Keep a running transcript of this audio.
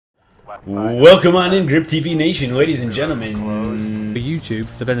Welcome on in, GripTV Nation, ladies and gentlemen. For YouTube,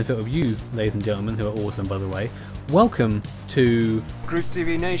 for the benefit of you, ladies and gentlemen, who are awesome by the way, welcome to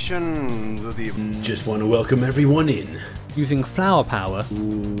GripTV Nation. Just want to welcome everyone in. Using flower power.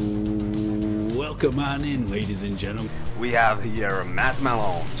 Welcome on in, ladies and gentlemen. We have here Matt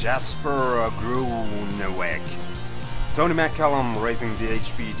Malone, Jasper Gruneweg, Tony McCallum raising the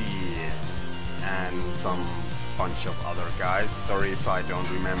HPD, and some bunch of other guys. Sorry if I don't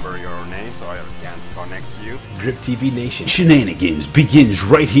remember your name, so I can't connect you. GripTV Nation shenanigans begins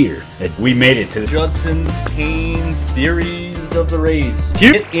right here. We made it to Judson's tame theories of the race.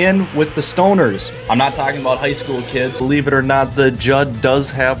 Get in with the stoners. I'm not talking about high school kids. Believe it or not, the Judd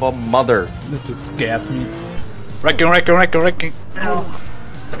does have a mother. This just scares me. Wrecking.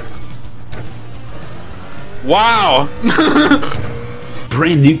 Wow!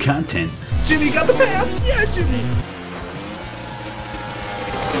 brand new content. Jimmy got the pass! Yeah, Jimmy!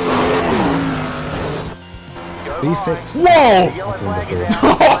 Be fixed. Whoa!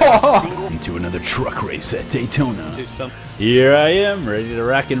 Into another truck race at Daytona. Here I am, ready to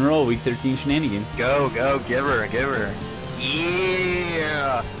rock and roll. Week 13 shenanigans. Go, give her.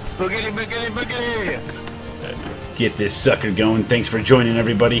 Yeah! Boogity! Get this sucker going. Thanks for joining,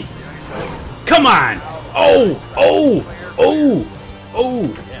 everybody. Come on! Oh!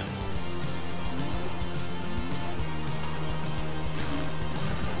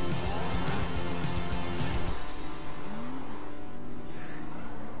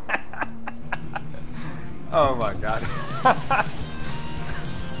 Oh my god.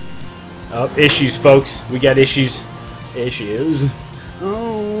 Oh, issues, folks. We got issues.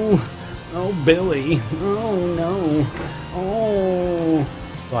 Oh, Billy. Oh, no. Oh.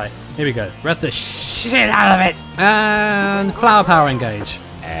 Right, here we go. Rev the shit out of it! And flower power engage.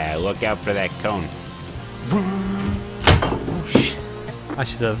 Look out for that cone. I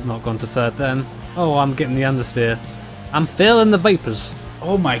should have not gone to third then. Oh, I'm getting the understeer. I'm feeling the vapors.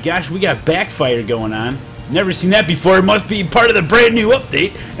 Oh my gosh, we got backfire going on. Never seen that before. It must be part of the brand new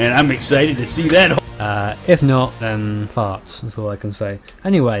update, and I'm excited to see that. If not, then farts. That's all I can say.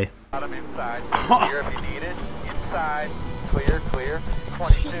 Anyway. Inside, clear if you need it. Inside, clear.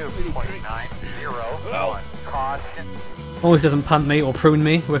 22, 29, 0, 1. Caution. As long as it doesn't punt me or prune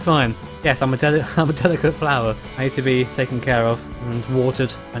me, we're fine. Yes, I'm a delicate flower. I need to be taken care of and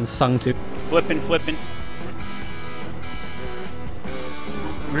watered and sung to. Flipping.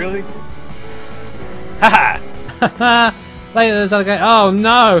 Really? Haha! Later, there's other guy. Oh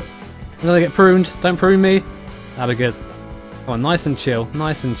no! I'm gonna get pruned. Don't prune me. That'll be good. Come on, nice and chill.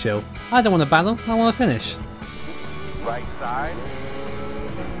 I don't want to battle. I want to finish. Right side.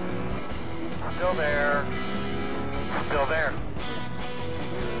 Still there.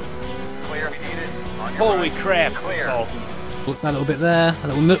 Clear if you need it. On your Holy right. crap! Clear. Oh. Look, that little bit there. That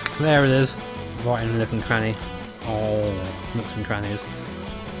little nook. There it is. Right in the nook and cranny. Oh, nooks and crannies.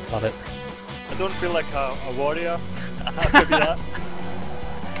 Love it. I don't feel like a warrior. I'll give you that.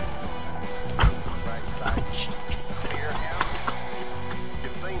 Right side. Clear now.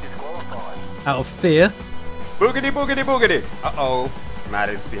 You've been disqualified. Out of fear. Boogity. Uh-oh. Matt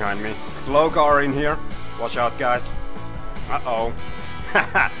is behind me. Slow car in here. Watch out, guys. Uh-oh.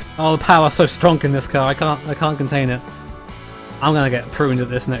 Oh, the power's so strong in this car. I can't contain it. I'm gonna get pruned at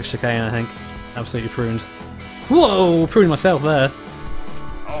this next chicane, I think. Absolutely pruned. Whoa! Pruned myself there.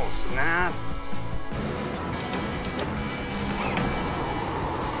 Oh, snap.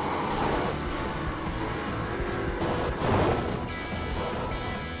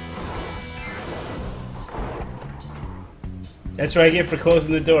 That's what I get for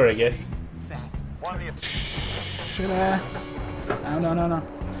closing the door, I guess. Should I? No.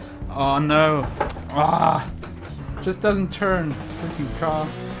 Oh no. Just doesn't turn. Freaking car.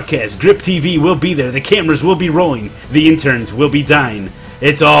 Because GripTV will be there, the cameras will be rolling, the interns will be dying.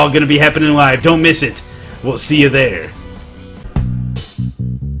 It's all gonna be happening live, don't miss it. We'll see you there.